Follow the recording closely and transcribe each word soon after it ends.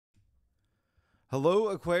Hello,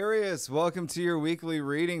 Aquarius. Welcome to your weekly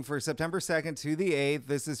reading for September 2nd to the 8th.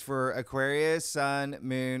 This is for Aquarius, Sun,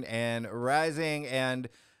 Moon, and Rising. And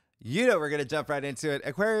we're going to jump right into it.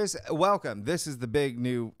 Aquarius, welcome. This is the big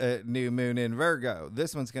new moon in Virgo.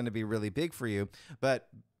 This one's going to be really big for you. But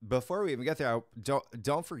before we even get there,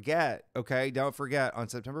 don't forget, okay? Don't forget, on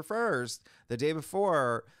September 1st, the day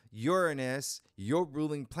before, Uranus, your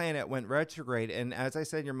ruling planet, went retrograde. And as I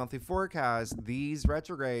said in your monthly forecast, these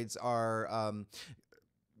retrogrades are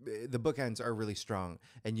the bookends are really strong,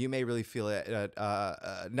 and you may really feel it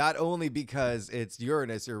not only because it's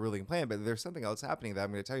Uranus, your ruling planet, but there's something else happening that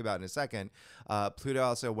I'm going to tell you about in a second. Pluto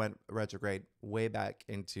also went retrograde way back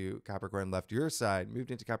into Capricorn, left your side, moved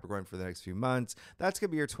into Capricorn for the next few months. That's going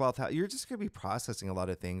to be your 12th house. You're just going to be processing a lot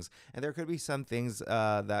of things, and there could be some things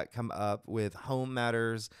that come up with home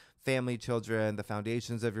matters, family, children, the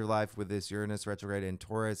foundations of your life with this Uranus retrograde in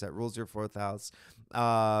Taurus that rules your 4th house.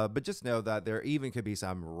 But just know that there even could be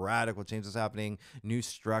some radical changes happening, new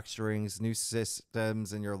structurings, new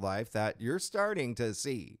systems in your life that you're starting to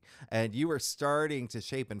see, and you are starting to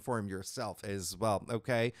shape and form yourself as well.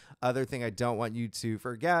 Okay. Other thing I don't want you to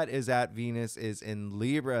forget is that Venus is in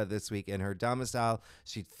Libra this week in her domicile.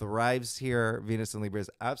 She thrives here. Venus in Libra is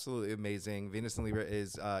absolutely amazing. Venus in Libra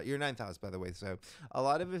is your 9th house, by the way. So a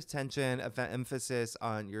lot of attention, emphasis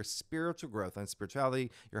on your spiritual growth, on spirituality,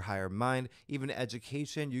 your higher mind, even education.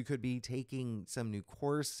 You could be taking some new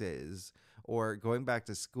courses or going back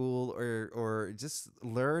to school or just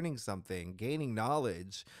learning something, gaining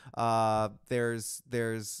knowledge. There's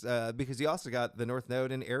because you also got the North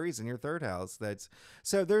Node in Aries in your 3rd house.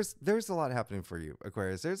 There's a lot happening for you,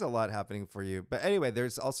 Aquarius. There's a lot happening for you. But anyway,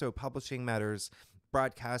 there's also publishing matters,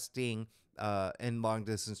 broadcasting, and long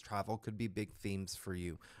distance travel could be big themes for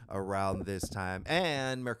you around this time.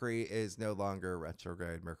 And Mercury is no longer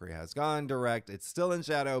retrograde. Mercury has gone direct. It's still in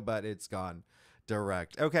shadow, but it's gone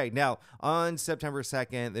direct. Okay, now on September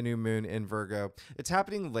 2nd, the new moon in Virgo. It's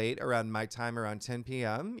happening late around my time, around 10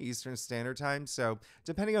 p.m. Eastern Standard Time. So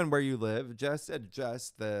depending on where you live, just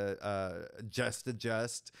adjust the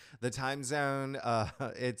time zone.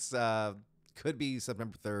 It's could be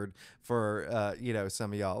September 3rd for,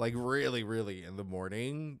 some of y'all, like really in the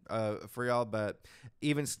morning for y'all. But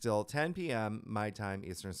even still, 10 p.m. my time,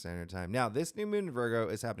 Eastern Standard Time. Now, this new moon in Virgo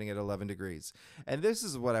is happening at 11 degrees. And this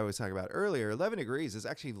is what I was talking about earlier. 11 degrees is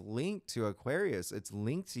actually linked to Aquarius. It's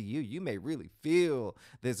linked to you. You may really feel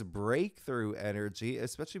this breakthrough energy,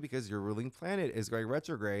 especially because your ruling planet is going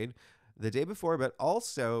retrograde the day before. But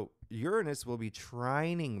also, Uranus will be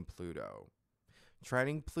trining Pluto.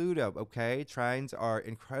 Okay? Trines are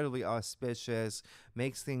incredibly auspicious,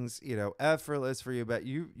 makes things, effortless for you, but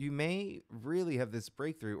you may really have this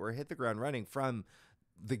breakthrough or hit the ground running from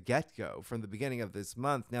the get-go, from the beginning of this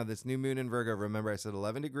month. Now, this new moon in Virgo, remember I said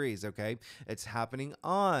 11 degrees, okay? It's happening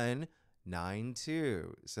on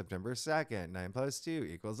 9/2, September 2nd. 9 plus 2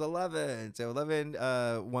 equals 11. So 11,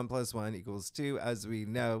 1 plus 1 equals 2, as we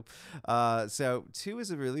know. So 2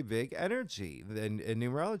 is a really big energy in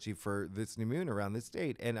numerology for this new moon around this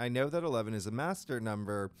date. And I know that 11 is a master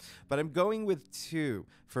number, but I'm going with 2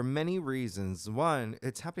 for many reasons. One,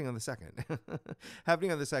 it's happening on the 2nd.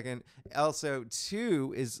 Happening on the 2nd. Also,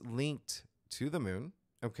 2 is linked to the moon.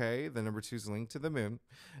 Okay, the number 2 is linked to the moon.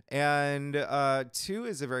 And 2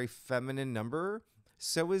 is a very feminine number.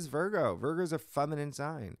 So is Virgo. Virgo is a feminine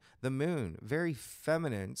sign. The moon, very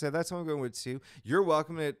feminine. So that's why I'm going with 2. You're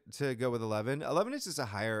welcome to go with 11. 11 is just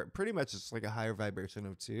pretty much just like a higher vibration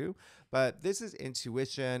of 2. But this is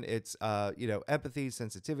intuition. It's, empathy,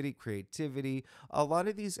 sensitivity, creativity. A lot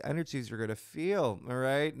of these energies you're going to feel, all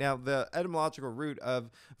right? Now, the etymological root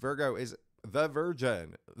of Virgo is the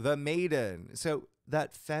virgin, the maiden. So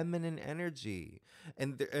that feminine energy.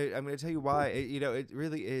 And I'm going to tell you why. It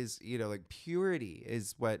really is, like purity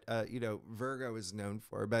is what, Virgo is known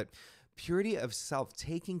for. But purity of self,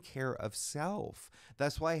 taking care of self.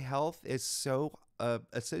 That's why health is so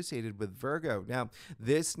associated with Virgo. Now,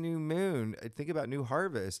 this new moon, think about new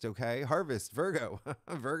harvest, okay? Harvest, Virgo,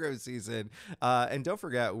 Virgo season. And don't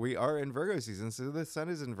forget, we are in Virgo season. So the sun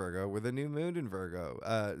is in Virgo with a new moon in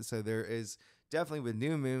Virgo. So there is definitely, with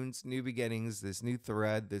new moons, new beginnings, this new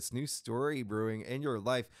thread, this new story brewing in your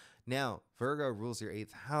life. Now, Virgo rules your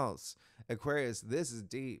 8th house. Aquarius, this is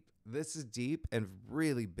deep. This is deep and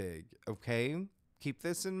really big, okay? Keep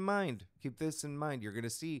this in mind. Keep this in mind. You're going to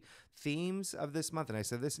see themes of this month. And I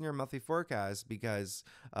said this in your monthly forecast because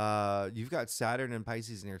you've got Saturn and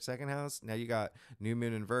Pisces in your 2nd house. Now you got new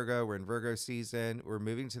moon in Virgo. We're in Virgo season. We're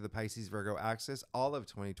moving to the Pisces-Virgo axis all of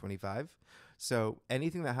 2025. So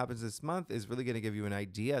anything that happens this month is really going to give you an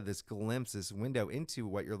idea, this glimpse, this window into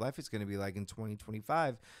what your life is going to be like in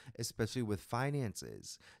 2025, especially with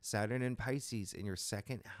finances. Saturn and Pisces in your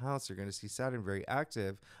second house, you're going to see Saturn very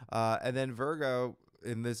active. And then Virgo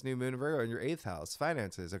in this new moon, Virgo in your eighth house,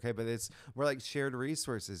 finances. Okay. But it's more like shared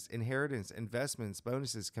resources, inheritance, investments,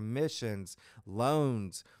 bonuses, commissions,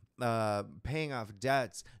 loans, paying off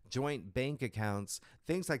debts, joint bank accounts,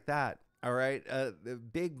 things like that. All right. The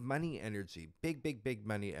big money energy, big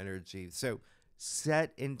money energy. So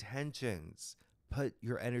set intentions. Put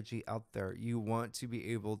your energy out there. You want to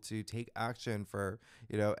be able to take action for,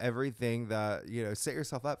 everything that, set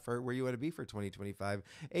yourself up for where you want to be for 2025.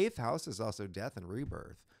 Eighth house is also death and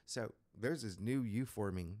rebirth. So there's this new you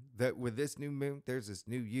forming. That with this new moon, there's this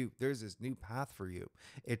new you. There's this new path for you.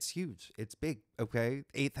 It's huge. It's big. Okay.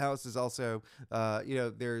 Eighth house is also,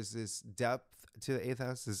 there's this depth to the eighth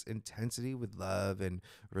house, this intensity with love and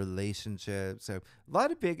relationships. So a lot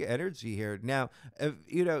of big energy here. Now,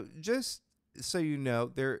 just so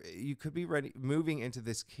there you could be moving into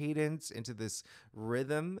this cadence, into this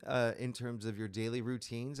rhythm, in terms of your daily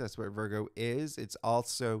routines. That's what Virgo is. It's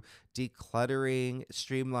also decluttering,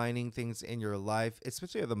 streamlining things in your life,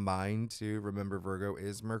 especially of the mind too. Remember, Virgo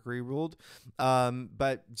is Mercury ruled.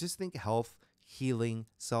 But just think health, healing,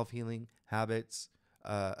 self-healing, habits,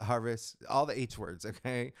 harvest, all the H words.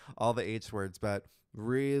 Okay, all the H words, but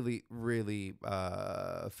really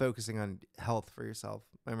focusing on health for yourself.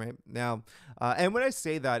 All right now, and when I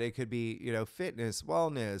say that, it could be fitness,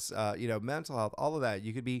 wellness, mental health, all of that.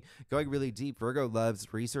 You could be going really deep. Virgo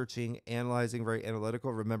loves researching, analyzing, very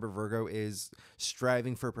analytical. Remember, Virgo is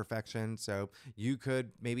striving for perfection. So you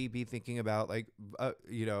could maybe be thinking about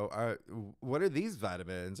what are these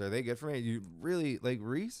vitamins? Are they good for me? You really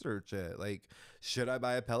research it. Should I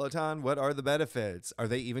buy a Peloton? What are the benefits? Are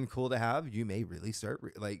they even cool to have? You may really start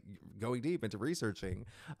going deep into researching.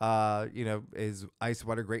 Is ice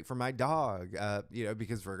water great for my dog?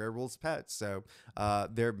 Because Virgo rules pets. So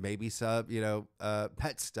there may be some,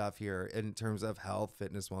 pet stuff here in terms of health,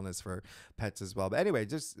 fitness, wellness for pets as well. But anyway,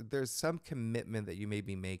 there's some commitment that you may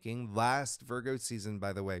be making. Last Virgo season,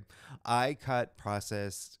 by the way, I cut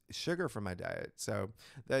processed sugar from my diet. So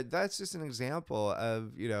that's just an example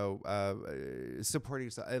of, supporting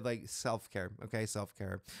self-care. Okay.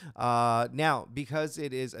 Self-care. Now, because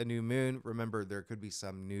it is a new moon, remember, there could be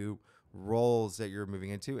some new roles that you're moving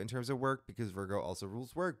into in terms of work, because Virgo also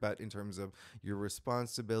rules work, but in terms of your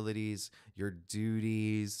responsibilities, your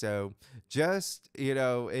duties. So just,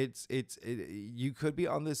 you could be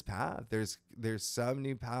on this path. There's some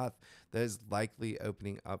new path that is likely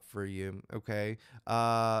opening up for you. Okay.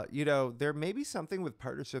 There may be something with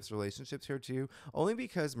partnerships, relationships here too, only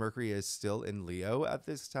because Mercury is still in Leo at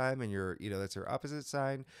this time, and that's your opposite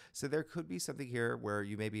sign. So there could be something here where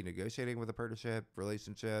you may be negotiating with a partnership,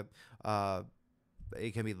 relationship.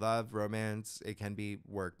 It can be love, romance. It can be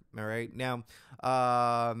work. All right. Now,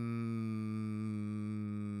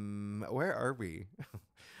 where are we?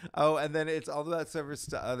 Oh, and then it's all about service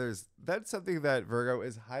to others. That's something that Virgo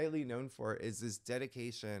is highly known for, is this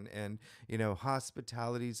dedication, and,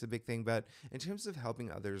 hospitality is a big thing. But in terms of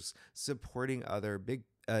helping others, supporting other big,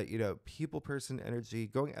 people person energy,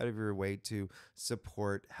 going out of your way to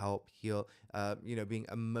support, help, heal, being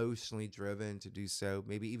emotionally driven to do so,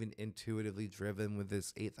 maybe even intuitively driven with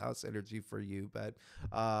this eighth house energy for you. But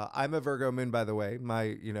I'm a Virgo moon, by the way.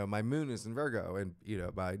 My moon is in Virgo, and,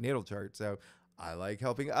 my natal chart. So I like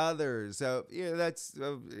helping others. So that's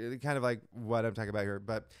kind of like what I'm talking about here,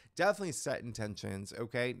 but definitely set intentions.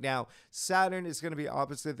 Okay. Now, Saturn is going to be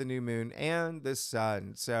opposite the new moon and the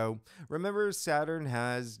sun. So remember,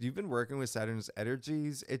 you've been working with Saturn's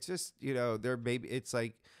energies. It's just,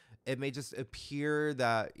 it may just appear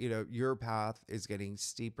that, your path is getting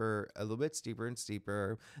steeper, a little bit steeper and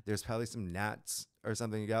steeper. There's probably some gnats or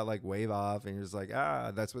something you got wave off, and you're just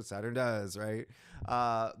that's what Saturn does, right?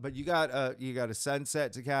 But you got a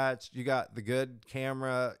sunset to catch. You got the good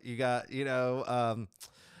camera. You got, you got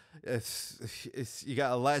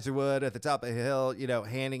Elijah Wood at the top of the hill,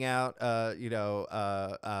 handing out,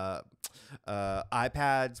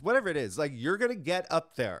 iPads, whatever it is. You're going to get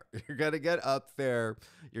up there. You're going to get up there.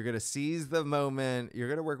 You're going to seize the moment. You're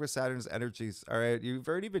going to work with Saturn's energies. All right. You've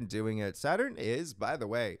already been doing it. Saturn is, by the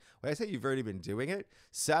way, when I say you've already been doing it,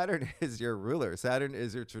 Saturn is your ruler. Saturn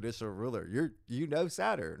is your traditional ruler.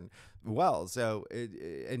 Saturn well. So,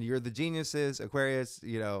 and you're the geniuses, Aquarius.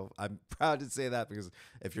 I'm proud to say that, because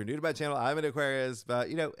if you're new to my channel, I'm an Aquarius, but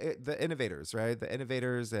the innovators, right? The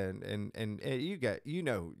innovators, and you get,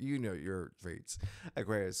 your traits,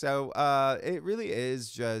 Aquarius. So, it really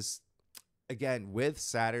is just again, with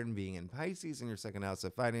Saturn being in Pisces in your second house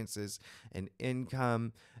of finances and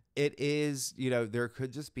income, it is, there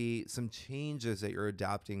could just be some changes that you're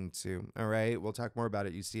adapting to. All right. We'll talk more about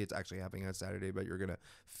it. You see, it's actually happening on Saturday, but you're going to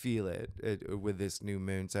feel it with this new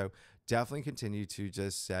moon. So definitely continue to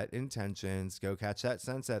just set intentions. Go catch that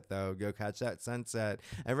sunset, though. Go catch that sunset.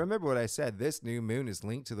 And remember what I said. This new moon is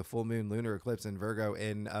linked to the full moon lunar eclipse in Virgo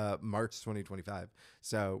in March 2025.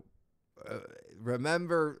 So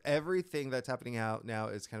remember, everything that's happening out now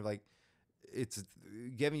is kind of like, it's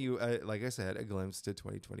giving you, like I said, a glimpse to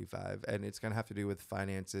 2025, and it's going to have to do with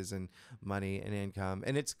finances and money and income.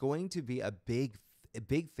 And it's going to be a big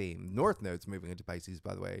theme. North Node's moving into Pisces,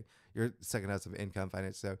 by the way, your second house of income,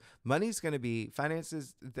 finance. So money's going to be,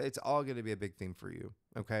 finances, it's all going to be a big theme for you.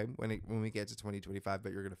 Okay. When we get to 2025,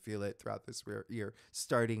 but you're going to feel it throughout this year,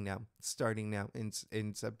 starting now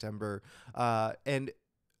in September. And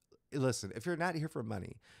listen, if you're not here for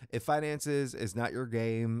money, if finances is not your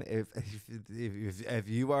game, if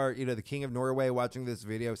you are, the king of Norway watching this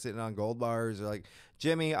video sitting on gold bars, or like,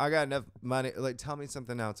 Jimmy, I got enough money, like, tell me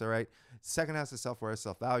something else. All right. Second house is self-worth,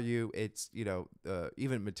 self-value. It's,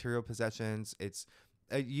 even material possessions. It's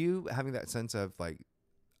you having that sense of like,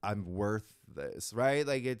 I'm worth this, right?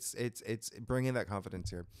 Like it's bringing that confidence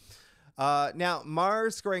here. Now,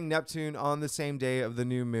 Mars squaring Neptune on the same day of the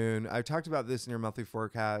new moon. I talked about this in your monthly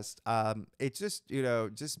forecast. It's just,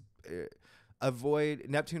 avoid,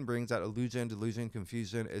 Neptune brings out illusion, delusion,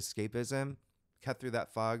 confusion, escapism. Cut through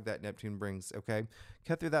that fog that Neptune brings, okay?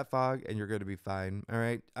 Cut through that fog and you're going to be fine, all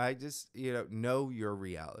right? I just, know your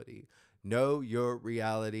reality. Know your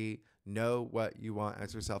reality. Know what you want.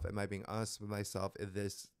 Ask yourself, am I being honest with myself in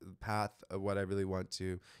this path of what I really want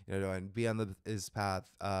to, and be on this path,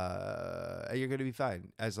 and you're going to be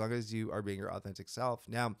fine as long as you are being your authentic self.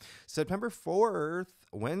 Now, September 4th,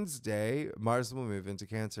 Wednesday, Mars will move into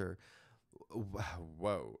Cancer.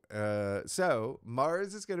 Whoa. So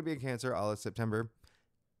Mars is going to be in Cancer all of September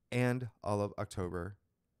and all of October.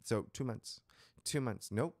 So 2 months. 2 months.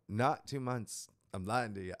 Nope, not 2 months. I'm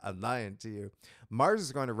lying to you. Mars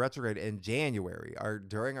is going to retrograde in January,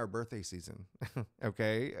 during our birthday season.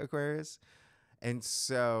 Okay, Aquarius? And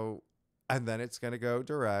then it's going to go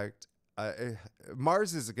direct.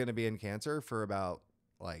 Mars is going to be in Cancer for about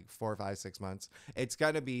like 4, 5, 6 months. It's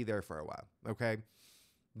going to be there for a while. Okay.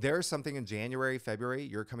 There's something in January, February,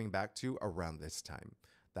 you're coming back to around this time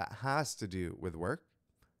that has to do with work,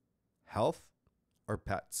 health, or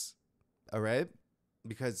pets. All right.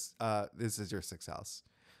 Because this is your sixth house,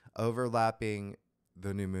 overlapping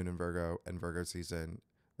the new moon in Virgo and Virgo season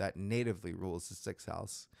that natively rules the sixth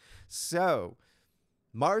house. So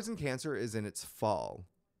Mars in Cancer is in its fall,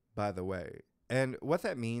 by the way. And what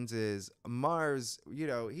that means is Mars,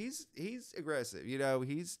 he's aggressive.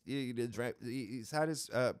 He's had his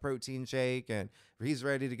protein shake and he's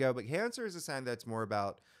ready to go. But Cancer is a sign that's more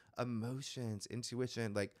about emotions,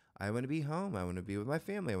 intuition. Like, I want to be home. I want to be with my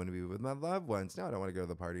family. I want to be with my loved ones. No, I don't want to go to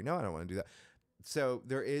the party. No, I don't want to do that. So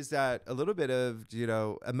there is that a little bit of,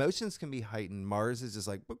 emotions can be heightened. Mars is just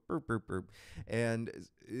like, boop, boop, boop, boop. And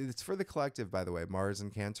it's for the collective, by the way, Mars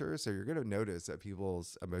and Cancer. So you're going to notice that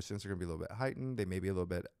people's emotions are going to be a little bit heightened. They may be a little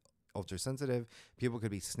bit ultra sensitive. People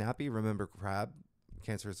could be snappy. Remember,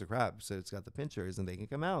 Cancer is a crab, so it's got the pinchers and they can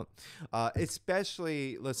come out.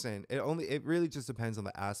 Especially, listen, it really just depends on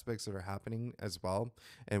the aspects that are happening as well.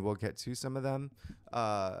 And we'll get to some of them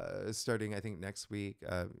starting, I think, next week.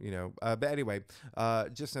 But anyway,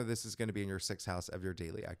 just know this is going to be in your sixth house of your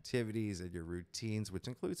daily activities and your routines, which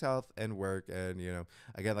includes health and work. And,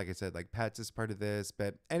 again, like I said, like pets is part of this.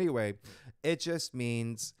 But anyway, it just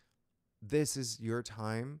means this is your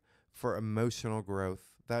time for emotional growth.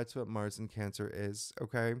 That's what Mars in Cancer is,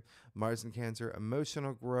 okay? Mars in Cancer,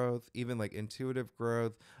 emotional growth, even like intuitive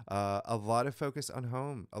growth, a lot of focus on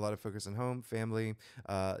home, family,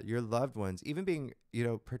 your loved ones, even being,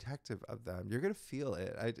 protective of them. You're going to feel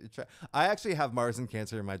it. I actually have Mars in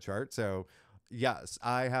Cancer in my chart, so yes,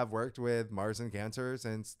 I have worked with Mars in Cancer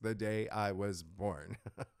since the day I was born.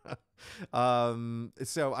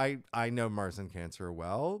 So I know Mars in Cancer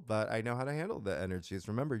well, but I know how to handle the energies.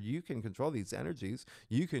 Remember, you can control these energies.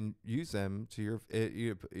 You can use them to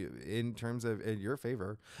in terms of in your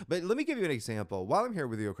favor. But let me give you an example. While I'm here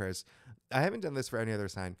with you, Chris, I haven't done this for any other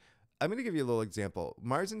sign. I'm going to give you a little example.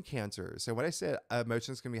 Mars in Cancer. So when I said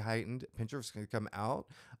emotions can be heightened, Pinterest can come out.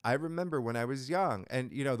 I remember when I was young, and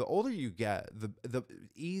the older you get, the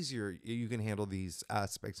easier you can handle these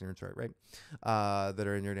aspects in your chart, right? That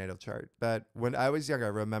are in your natal chart. But when I was young, I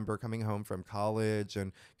remember coming home from college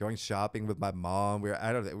and going shopping with my mom. We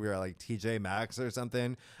were like TJ Maxx or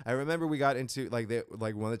something. I remember we got into like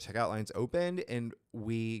one of the checkout lines opened, and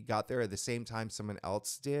we got there at the same time someone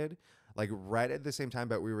else did. Like right at the same time,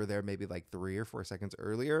 but we were there maybe like 3 or 4 seconds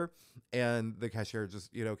earlier. And the cashier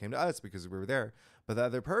just, came to us because we were there. But the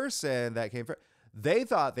other person that came first, they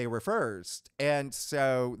thought they were first. And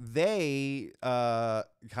so they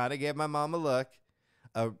kind of gave my mom a look,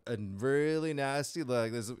 a really nasty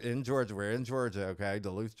look. This is in Georgia. We're in Georgia, okay?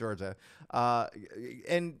 Duluth, Georgia.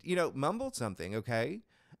 And, mumbled something, okay?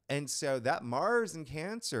 And so that Mars in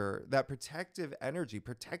Cancer, that protective energy,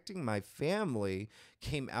 protecting my family,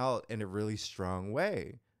 came out in a really strong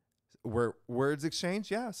way. Were words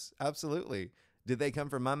exchanged? Yes, absolutely. Did they come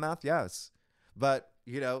from my mouth? Yes. But,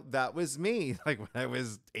 that was me, like when I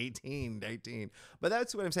was 18, 19. But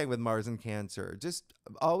that's what I'm saying with Mars in Cancer. Just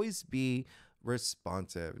always be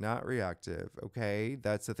responsive, not reactive. Okay,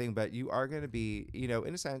 that's the thing. But you are going to be, in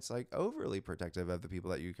a sense, like overly protective of the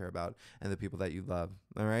people that you care about and the people that you love.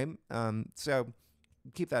 All right. So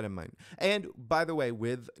keep that in mind. And by the way,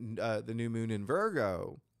 with the new moon in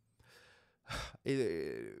Virgo,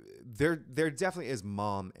 there definitely is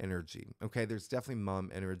mom energy. Okay, there's definitely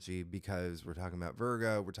mom energy because we're talking about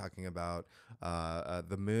Virgo, we're talking about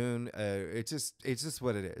the moon. It's just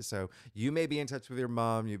what it is. So you may be in touch with your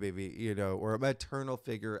mom, you may be, or a maternal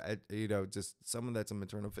figure, just someone that's a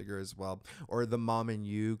maternal figure as well, or the mom in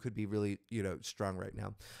you could be really, strong right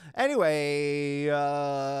now. Anyway,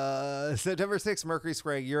 September 6th, Mercury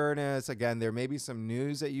squaring Uranus. Again, there may be some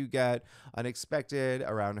news that you get unexpected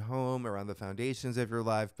around home, around the foundations of your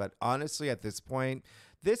life. But honestly, at this point,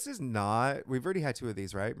 this is not, we've already had 2 of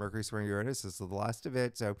these, right? Mercury squaring Uranus is the last of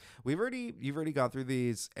it. So you've already gone through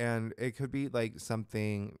these, and it could be like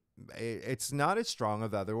something, it's not as strong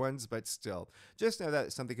of the other ones, but still just know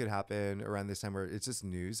that something could happen around this time where it's just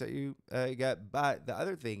news that you get. But the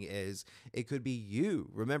other thing is it could be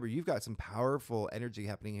you. Remember, you've got some powerful energy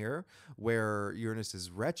happening here where Uranus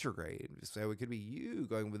is retrograde. So it could be you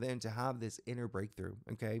going within to have this inner breakthrough.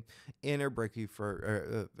 Okay. Inner breakthrough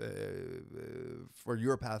for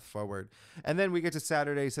your path forward. And then we get to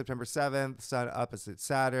Saturday, September 7th, Sun opposite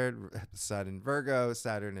Saturn, Sun in Virgo,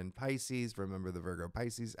 Saturn in Pisces. Remember the Virgo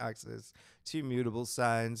Pisces axis, 2 mutable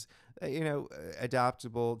signs,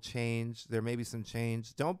 adaptable, change. There may be some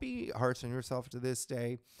change. Don't be harsh on yourself to this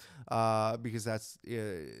day, because that's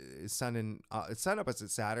Sun opposite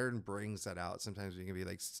Saturn brings that out. Sometimes we can be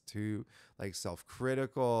like too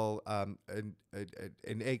self-critical, and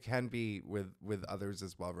it can be with others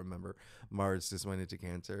as well. Remember, Mars just went into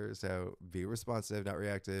Cancer, so be responsive, not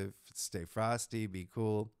reactive. Stay frosty, be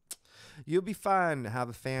cool. You'll be fine. Have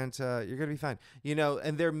a Fanta. You're going to be fine.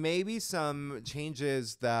 And there may be some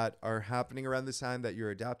changes that are happening around this time that you're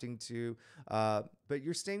adapting to, but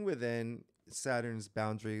you're staying within Saturn's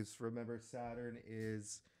boundaries. Remember,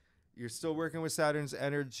 you're still working with Saturn's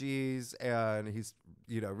energies, and he's,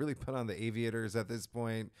 really put on the aviators at this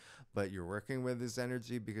point, but you're working with his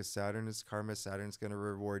energy because Saturn is karma. Saturn's going to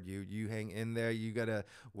reward you. You hang in there. You got to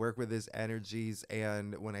work with his energies.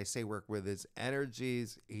 And when I say work with his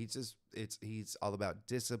energies, he's all about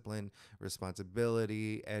discipline,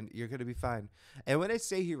 responsibility, and you're going to be fine. And when I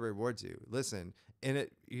say he rewards you, listen, in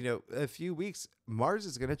a few weeks, Mars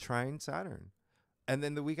is going to trine Saturn. And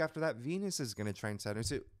then the week after that, Venus is going to trine Saturn.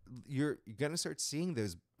 So you're going to start seeing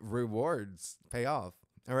those rewards pay off.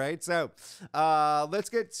 All right. So let's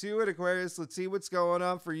get to it, Aquarius. Let's see what's going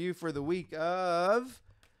on for you for the week of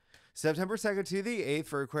September 2nd to the 8th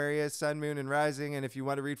for Aquarius, Sun, Moon, and Rising. And if you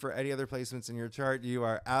want to read for any other placements in your chart, you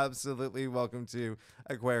are absolutely welcome to,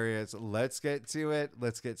 Aquarius. Let's get to it.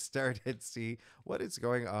 Let's get started. See what is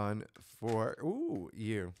going on for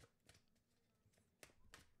you.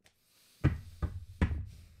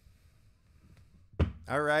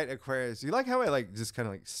 All right, Aquarius. You like how I just kind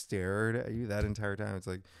of stared at you that entire time? It's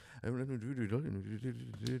like,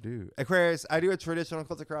 Aquarius, I do a traditional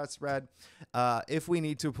cultic cross spread. If we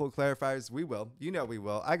need to pull clarifiers, we will. We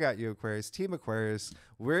will. I got you, Aquarius. Team Aquarius.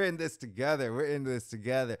 We're in this together.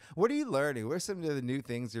 What are you learning? What are some of the new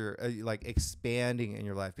things you're expanding in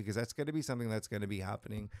your life? Because that's going to be something that's going to be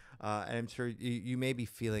happening. And I'm sure you may be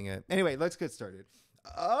feeling it. Anyway, let's get started.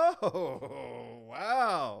 Oh,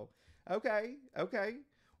 wow. Okay.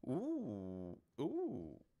 Ooh,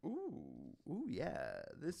 yeah.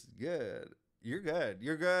 This is good. You're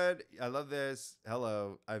good. I love this.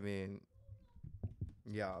 Hello. I mean,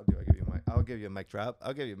 yeah, I'll give you I'll give you a mic drop.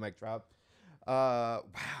 I'll give you a mic drop.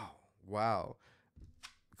 Wow.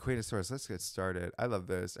 Queen of Swords, let's get started. I love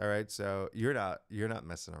this. All right, so you're not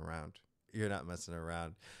messing around. You're not messing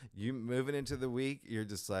around. You moving into the week, you're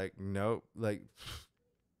just like, nope, like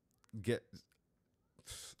get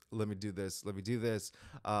let me do this. Let me do this.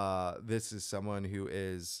 This is someone who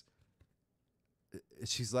is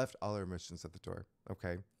she's left all her emotions at the door.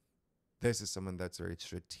 Okay. This is someone that's very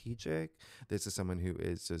strategic. This is someone who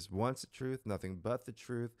is just wants the truth, nothing but the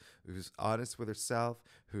truth, who's honest with herself,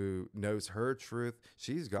 who knows her truth.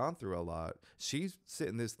 She's gone through a lot. She's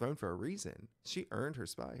sitting this throne for a reason. She earned her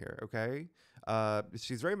spot here, okay?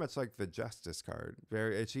 She's very much like the Justice card.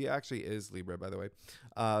 She actually is Libra, by the way.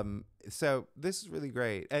 So this is really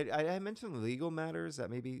great. I mentioned legal matters.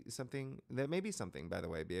 That may be something, by the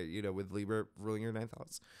way, with Libra ruling your ninth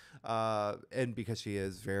house. And because she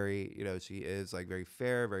is very, she is like very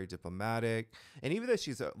fair, very diplomatic. And even though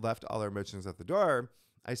she's left all her emotions at the door,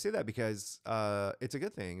 I say that because it's a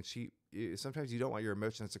good thing. Sometimes you don't want your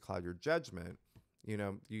emotions to cloud your judgment.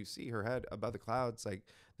 You see her head above the clouds. Like,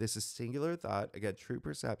 this is singular thought. Again, true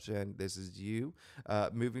perception. This is you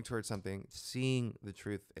moving towards something, seeing the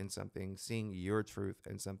truth in something, seeing your truth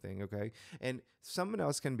in something. Okay. And someone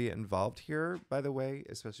else can be involved here, by the way,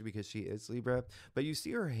 especially because she is Libra. But you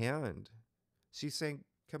see her hand. She's saying,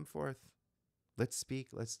 come forth. Let's speak.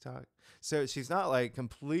 Let's talk. So she's not like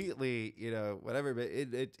completely, whatever, but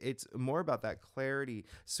it's more about that clarity.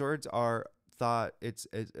 Swords are thought, it's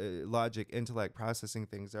logic, intellect, processing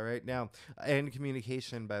things. All right, now, and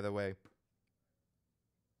communication, by the way,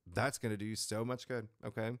 that's going to do you so much good.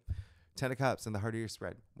 Okay, 10 of Cups in the heart of your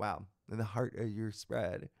spread. Wow, in the heart of your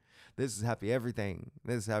spread. This is happy everything.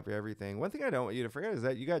 One thing I don't want you to forget is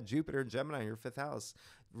that you got Jupiter and Gemini in your fifth house.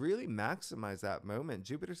 Really maximize that moment.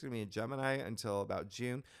 Jupiter's going to be in Gemini until about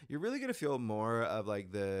June. You're really going to feel more of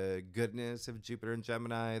like the goodness of Jupiter and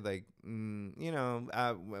Gemini. Like,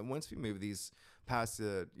 once we move these past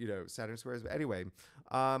the, Saturn squares. But anyway,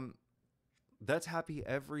 that's happy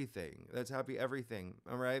everything.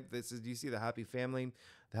 All right. You see the happy family,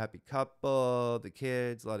 the happy couple, the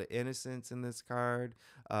kids, a lot of innocence in this card.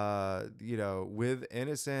 With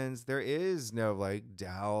innocence, there is no like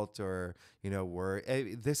doubt or,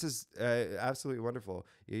 worry. This is absolutely wonderful.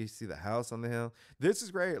 You see the house on the hill. This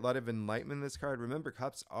is great. A lot of enlightenment in this card. Remember,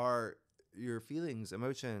 cups are your feelings,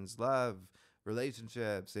 emotions, love,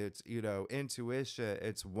 relationships. It's, intuition.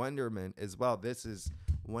 It's wonderment as well. This is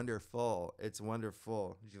wonderful. It's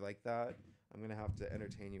wonderful. Did you like that? I'm gonna have to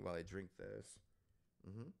entertain you while I drink this.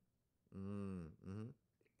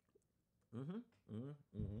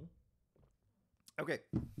 Okay.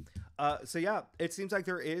 So yeah, it seems like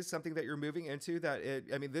there is something that you're moving into that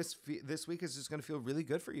this week is just going to feel really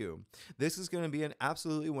good for you. This is going to be an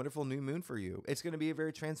absolutely wonderful new moon for you. It's going to be a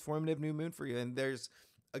very transformative new moon for you. And there's,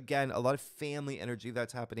 again, a lot of family energy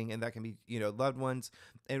that's happening, and that can be, loved ones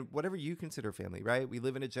and whatever you consider family, right? We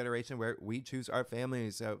live in a generation where we choose our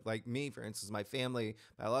families. So like me, for instance, my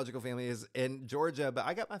biological family is in Georgia, but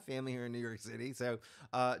I got my family here in New York City. So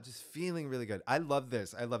just feeling really good. I love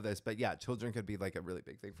this. But yeah, children could be like a really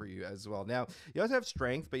big thing for you as well. Now, you also have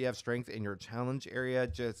strength, but you have strength in your challenge area.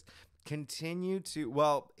 Just continue to,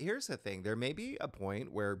 well, here's the thing. There may be a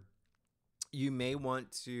point where you may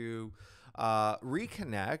want to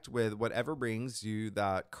reconnect with whatever brings you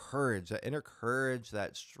that courage, that inner courage,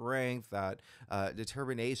 that strength, that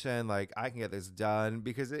determination. Like, I can get this done,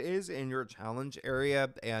 because it is in your challenge area.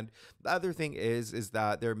 And the other thing is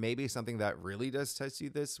that there may be something that really does test you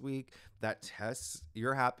this week, that tests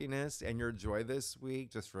your happiness and your joy this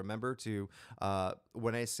week. Just remember to,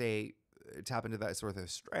 when I say tap into that sort of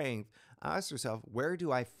strength, ask yourself, where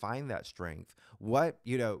do I find that strength? What,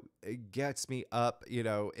 it gets me up,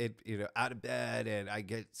 out of bed, and I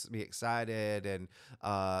gets me excited. And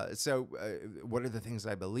so what are the things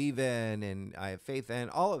I believe in and I have faith in?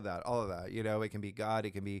 All of that, it can be God,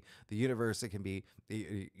 it can be the universe, it can be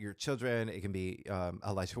your children, it can be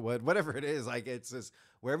Elijah Wood, whatever it is. Like, it's just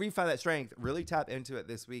wherever you find that strength, really tap into it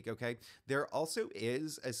this week. Okay. There also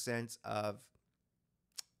is a sense of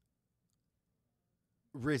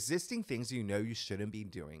resisting things you shouldn't be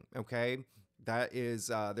doing. Okay. That is,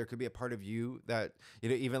 there could be a part of you that,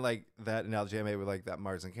 even like that analogy I made with like that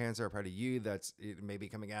Mars and Cancer, a part of you that's maybe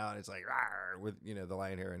coming out. It's like, rawr, with, the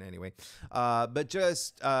lion hair. And anyway, but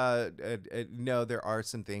just no, there are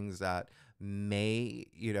some things that may,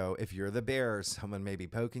 if you're the bear, someone may be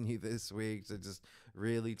poking you this week. So just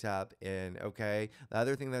really tap in. Okay. The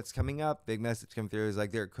other thing that's coming up, big message coming through, is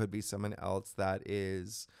like, there could be someone else that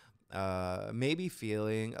is maybe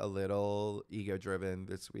feeling a little ego driven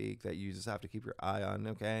this week that you just have to keep your eye on.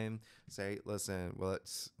 Okay. Say, listen, well,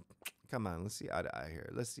 Come on, let's see eye to eye here.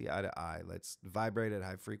 Let's see eye to eye. Let's vibrate at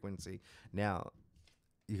high frequency. Now,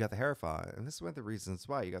 you got the Hierophant, and this is one of the reasons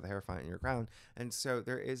why you got the Hierophant in your crown. And so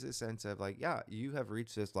there is a sense of like, yeah, you have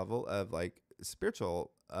reached this level of like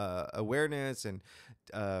spiritual awareness, and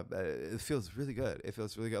it feels really good. It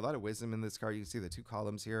feels really good. A lot of wisdom in this card. You can see the two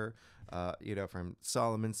columns here, from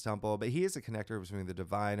Solomon's temple, but he is a connector between the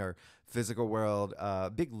divine or physical world,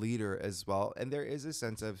 big leader as well. And there is a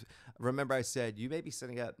sense of, remember I said, you may be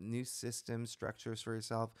setting up new system structures for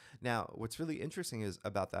yourself. Now, what's really interesting is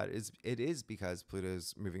about that is it is because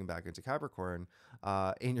Pluto's moving back into Capricorn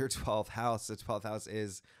in your 12th house. The 12th house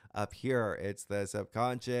is up here. It's the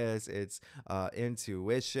subconscious, it's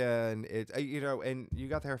intuition, it's and you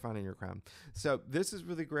got the Hierophant in your crown. So this is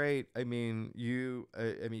really great. I mean, you're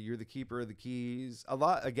the keeper of the keys. A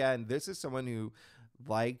lot, again, this is someone who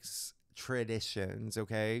likes traditions,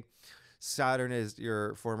 okay? Saturn is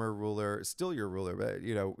your former ruler, still your ruler, but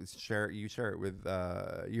you share it with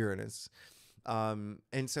Uranus.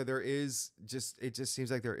 And so it just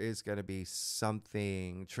seems like there is going to be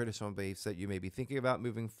something, traditional beliefs that you may be thinking about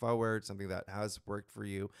moving forward, something that has worked for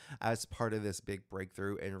you as part of this big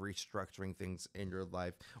breakthrough and restructuring things in your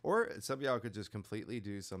life. Or some of y'all could just completely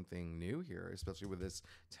do something new here, especially with this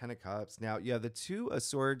 10 of Cups. Now, yeah, the 2 of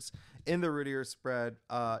Swords in the root of your spread.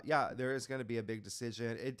 There is going to be a big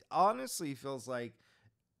decision. It honestly feels like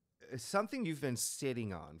something you've been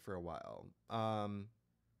sitting on for a while.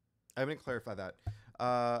 I'm going to clarify that.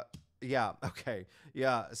 Okay.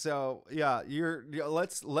 Yeah. So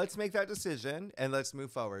let's make that decision and let's move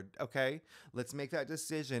forward. Okay. Let's make that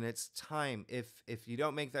decision. It's time. If you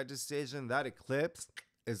don't make that decision, that eclipse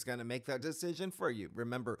is going to make that decision for you.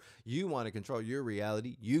 Remember, you want to control your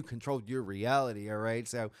reality. You control your reality. All right.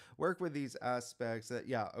 So work with these aspects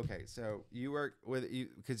okay. So you work with you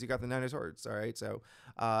because you got the 9 of Swords. All right. So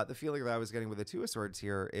the feeling that I was getting with the 2 of Swords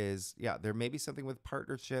here is, there may be something with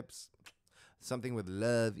partnerships, something with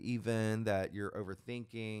love, even that you're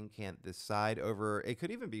overthinking, can't decide over. It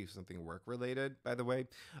could even be something work related, by the way,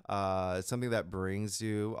 something that brings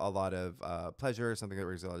you a lot of pleasure, something that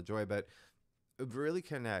brings you a lot of joy, but really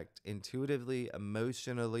connect intuitively,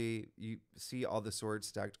 emotionally. You see all the swords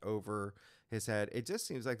stacked over his head. It just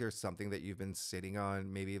seems like there's something that you've been sitting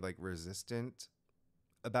on, maybe like resistant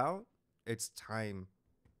about. It's time.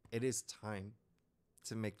 It is time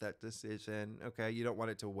to make that decision. Okay. You don't want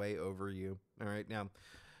it to weigh over you. All right. Now,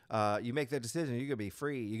 you make that decision, you're gonna be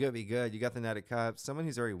free, you're gonna be good. You got the Knight of Cups, someone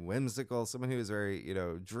who's very whimsical, someone who is very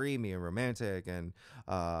dreamy and romantic, and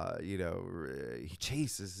he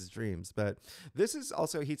chases his dreams. But this is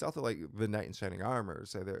also, he's also like the knight in shining armor.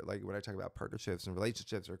 So they're like, when I talk about partnerships and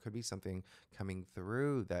relationships, there could be something coming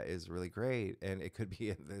through that is really great, and it could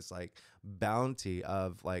be this like bounty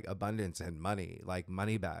of like abundance and money, like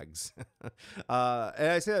money bags. And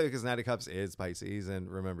I say that because Knight of Cups is Pisces,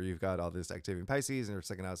 and remember, you've got all this activity in Pisces and your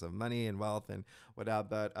second house of money and wealth and whatnot.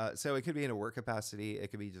 But so it could be in a work capacity, it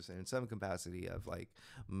could be just in some capacity of like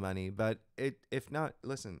money. But if not,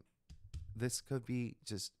 listen, this could be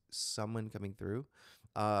just someone coming through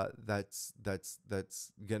that's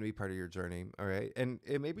gonna be part of your journey. All right. And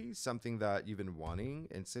it may be something that you've been wanting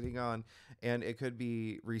and sitting on, and it could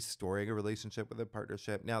be restoring a relationship with a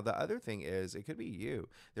partnership. Now, the other thing is, it could be you.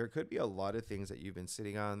 There could be a lot of things that you've been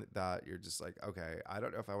sitting on that you're just like, okay, I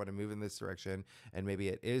don't know if I want to move in this direction. And maybe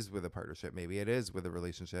it is with a partnership, maybe it is with a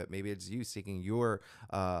relationship, maybe it's you seeking your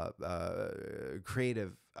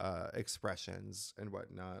creative expressions and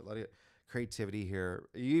whatnot. Let it creativity here.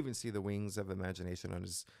 You even see the wings of imagination on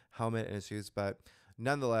his helmet and his shoes, but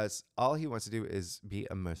nonetheless, all he wants to do is be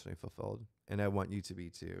emotionally fulfilled. And I want you to be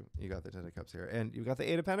too. You got the 10 of Cups here, and you got the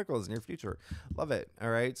 8 of Pentacles in your future. Love it. All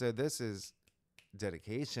right. So this is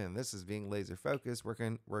dedication. This is being laser focused,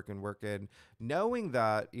 working, knowing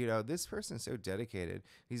that, this person is so dedicated.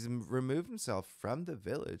 He's removed himself from the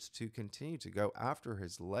village to continue to go after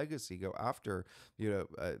his legacy, go after,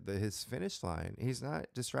 his finish line. He's not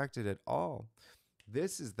distracted at all.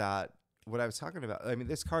 This is that what I was talking about. I mean,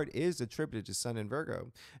 this card is attributed to Sun in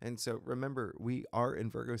Virgo. And so remember, we are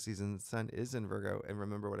in Virgo season. Sun is in Virgo. And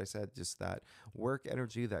remember what I said, just that work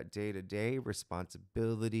energy, that day-to-day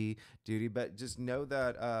responsibility, duty. But just know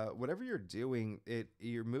that whatever you're doing,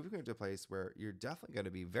 you're moving into a place where you're definitely going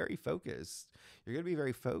to be very focused. You're going to be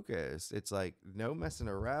very focused. It's like no messing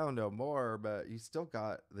around no more, but you still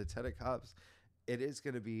got the 10 of Cups. It is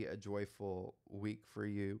going to be a joyful week for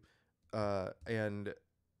you. And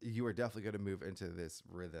you are definitely going to move into this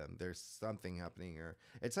rhythm. There's something happening here.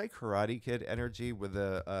 It's like Karate Kid energy with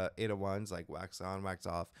the 8 of Wands, like wax on, wax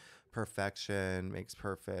off, perfection makes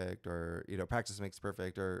perfect, or, practice makes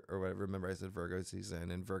perfect, or whatever. Remember I said Virgo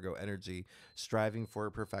season and Virgo energy, striving for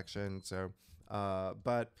perfection. So,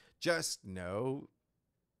 but just know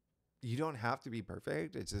you don't have to be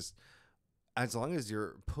perfect. It's just, as long as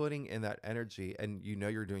you're putting in that energy and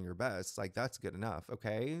you're doing your best, like, that's good enough.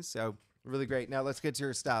 Okay. So really great. Now let's get to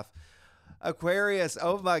your stuff. Aquarius,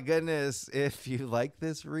 oh my goodness. If you like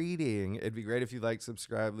this reading, it'd be great if you like,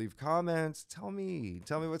 subscribe, leave comments. Tell me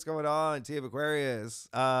what's going on, Team Aquarius.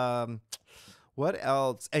 What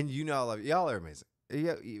else? And I love you. Y'all are amazing.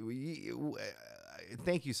 Yeah,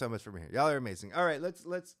 thank you so much for being here. Y'all are amazing. All right,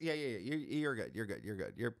 let's. Yeah. You're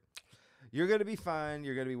good. You're gonna be fine.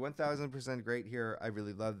 You're gonna be 1000% great here. I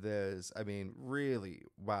really love this. I mean, really,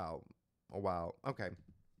 wow, oh, wow. Okay,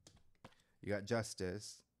 you got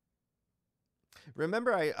Justice.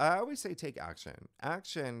 Remember, I always say take action.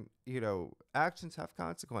 Action, actions have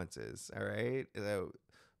consequences. All right. So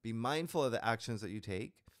be mindful of the actions that you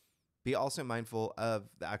take. Be also mindful of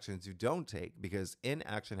the actions you don't take, because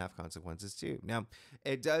inaction have consequences too. Now,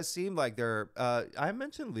 it does seem like I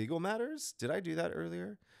mentioned legal matters. Did I do that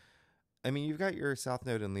earlier? I mean, you've got your South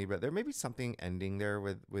Node in Libra. There may be something ending there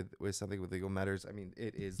with something with legal matters. I mean,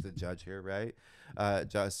 it is the judge here, right?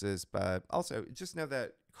 Justice. But also just know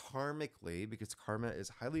that karmically, because karma is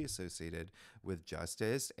highly associated with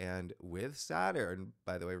justice and with Saturn,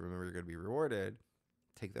 by the way, remember, you're going to be rewarded.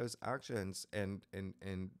 Take those actions and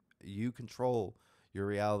you control your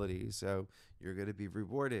reality. So you're going to be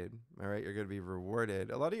rewarded. All right. You're going to be rewarded.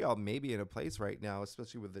 A lot of y'all may be in a place right now,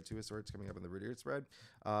 especially with the Two of Swords coming up in the Rudier spread,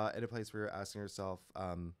 in a place where you're asking yourself,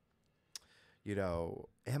 am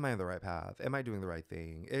I on the right path? Am I doing the right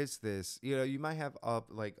thing? Is this, you might have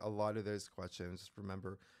like a lot of those questions. Just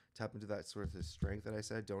remember, tap into that sort of strength that I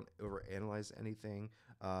said. Don't overanalyze anything.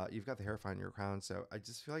 You've got the hair fine in your crown. So I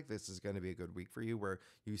just feel like this is going to be a good week for you, where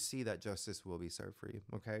you see that justice will be served for you.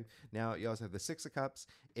 Okay. Now you also have the Six of Cups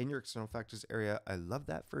in your external factors area. I love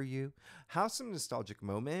that for you. Have some nostalgic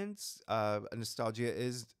moments. Nostalgia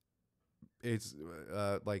is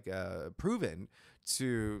proven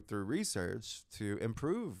through research to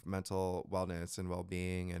improve mental wellness and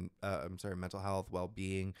well-being, and mental health,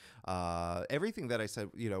 well-being, everything that I said,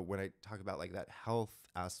 when I talk about like that health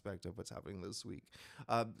aspect of what's happening this week.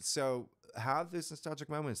 So have these nostalgic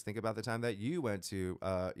moments. Think about the time that you went to,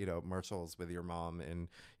 Marshall's with your mom in,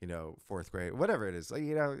 4th grade, whatever it is. Like,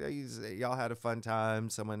 y'all had a fun time.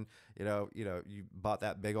 Someone, you bought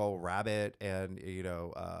that big old rabbit, and,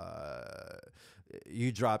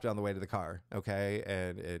 you dropped on the way to the car. Okay.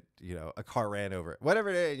 And it, a car ran over it, whatever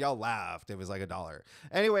it is. Y'all laughed. It was like $1.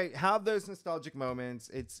 Anyway, have those nostalgic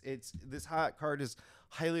moments. This hot card is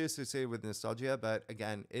highly associated with nostalgia, but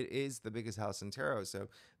again, it is the biggest house in tarot. So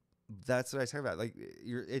that's what I talk about. Like,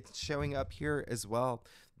 it's showing up here as well.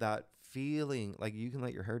 That feeling like you can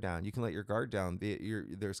let your hair down, you can let your guard down.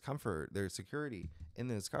 There's comfort, there's security in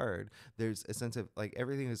this card. There's a sense of like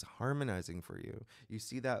everything is harmonizing for you. You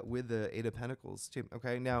see that with the Eight of Pentacles too.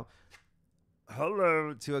 Okay, now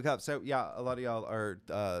hello, Two of Cups. So yeah, a lot of y'all are.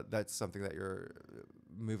 That's something that you're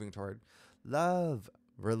moving toward. Love.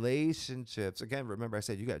 Relationships. Again, remember I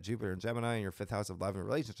said you got Jupiter and Gemini in your 5th house of love and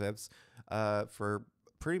relationships for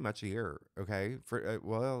pretty much a year. Okay, for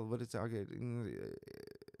what is it?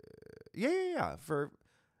 Yeah. For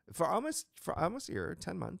almost a year,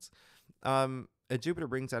 10 months. Jupiter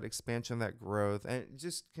brings that expansion, that growth, and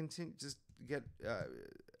just continue. Just get.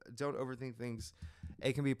 Don't overthink things.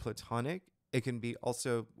 It can be platonic. It can be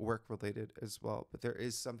also work related as well, but there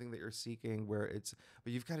is something that you're seeking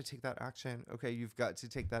but you've got to take that action. Okay. You've got to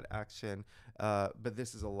take that action. But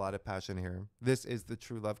this is a lot of passion here. This is the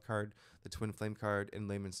true love card, the twin flame card in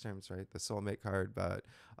layman's terms, right? The soulmate card, but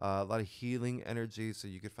a lot of healing energy. So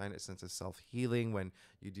you could find a sense of self-healing when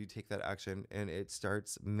you do take that action, and it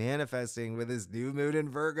starts manifesting with this new moon in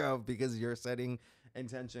Virgo because you're setting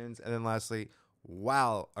intentions. And then lastly,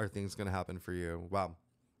 wow, are things going to happen for you? Wow.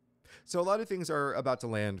 So a lot of things are about to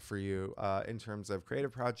land for you in terms of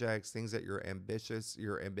creative projects, things that your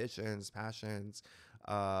ambitions, passions,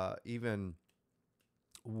 even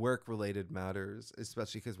work-related matters,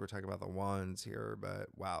 especially because we're talking about the wands here. But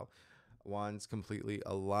wow, wands completely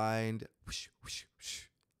aligned. Whoosh, whoosh, whoosh.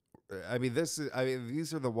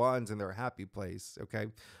 These are the wands in their happy place. Okay.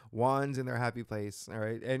 Wands in their happy place. All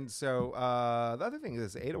right. And so, the other thing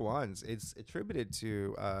is 8 of Wands. It's attributed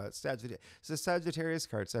to, Sagittarius. It's a Sagittarius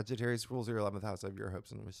card. Sagittarius rules your 11th house of your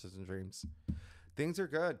hopes and wishes and dreams. Things are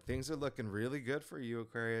good. Things are looking really good for you,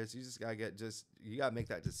 Aquarius. You just gotta you gotta make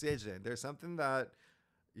that decision. There's something that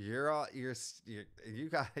it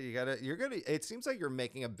seems like you're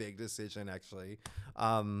making a big decision actually.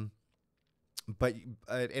 but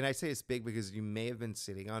and I say it's big because you may have been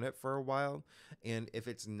sitting on it for a while, and if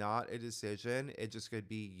it's not a decision, it just could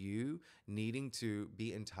be you needing to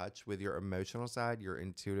be in touch with your emotional side, your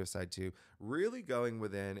intuitive side too, really going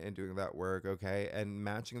within and doing that work, okay, and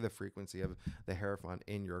matching the frequency of the Hierophant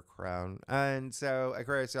in your crown. And so,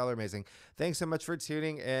 Aquarius, y'all are amazing. Thanks so much for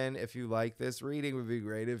tuning in. If you like this reading, it would be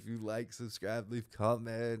great if you like, subscribe, leave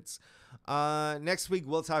comments. Next week,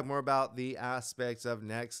 we'll talk more about the aspects of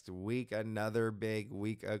next week. Another big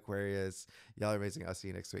week, Aquarius. Y'all are amazing. I'll see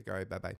you next week. All right. Bye-bye.